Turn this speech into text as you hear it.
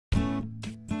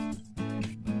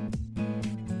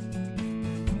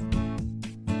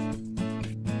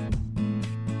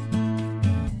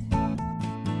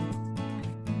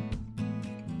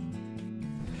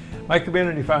My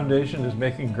Community Foundation is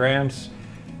making grants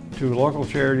to local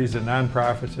charities and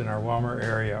nonprofits in our Walmer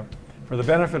area for the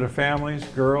benefit of families,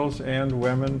 girls and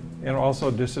women, and also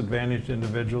disadvantaged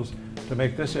individuals to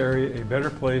make this area a better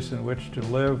place in which to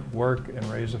live, work, and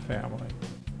raise a family.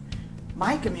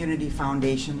 My Community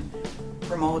Foundation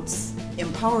promotes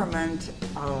empowerment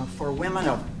for women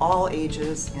of all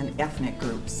ages and ethnic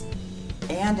groups,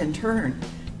 and in turn,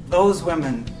 those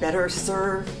women better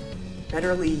serve,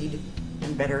 better lead,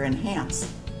 and better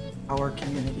enhance our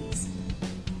communities.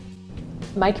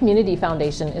 My Community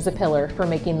Foundation is a pillar for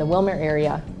making the Wilmer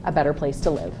area a better place to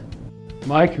live.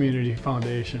 My Community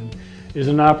Foundation is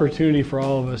an opportunity for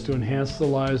all of us to enhance the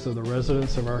lives of the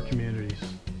residents of our communities.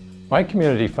 My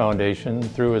Community Foundation,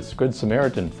 through its Good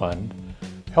Samaritan Fund,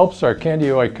 helps our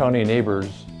Kandiyohi County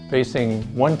neighbors facing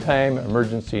one-time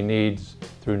emergency needs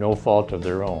through no fault of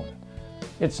their own.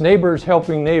 It's neighbors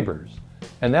helping neighbors,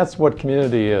 and that's what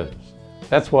community is.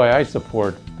 That's why I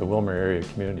support the Wilmer Area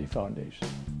Community Foundation.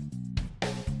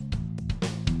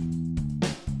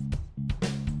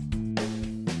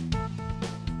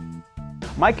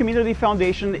 My Community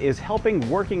Foundation is helping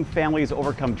working families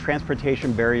overcome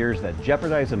transportation barriers that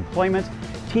jeopardize employment,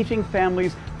 teaching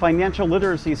families financial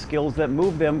literacy skills that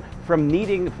move them from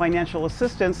needing financial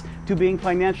assistance to being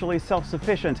financially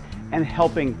self-sufficient, and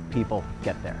helping people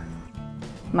get there.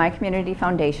 My Community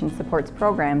Foundation supports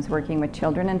programs working with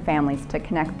children and families to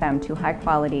connect them to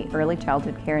high-quality early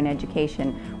childhood care and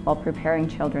education while preparing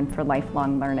children for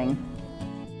lifelong learning.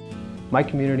 My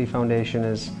Community Foundation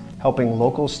is helping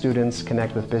local students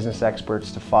connect with business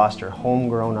experts to foster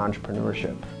homegrown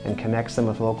entrepreneurship, and connects them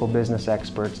with local business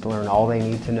experts to learn all they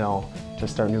need to know to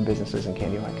start new businesses in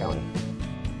Kandiyohi County.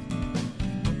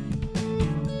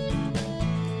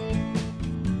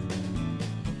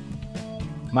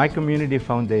 My Community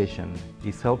Foundation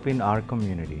is helping our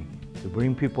community to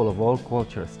bring people of all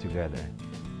cultures together.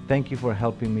 Thank you for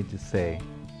helping me to say,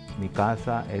 mi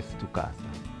casa es tu casa.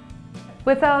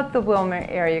 Without the Wilmer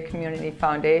Area Community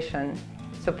Foundation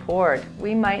support,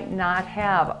 we might not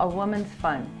have a Women's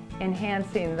Fund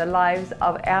enhancing the lives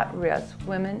of at-risk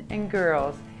women and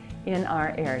girls in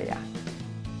our area.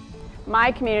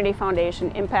 My Community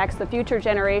Foundation impacts the future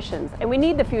generations, and we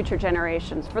need the future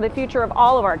generations for the future of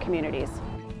all of our communities.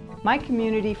 My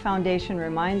Community Foundation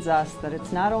reminds us that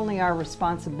it's not only our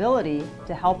responsibility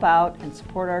to help out and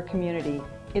support our community,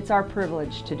 it's our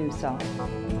privilege to do so.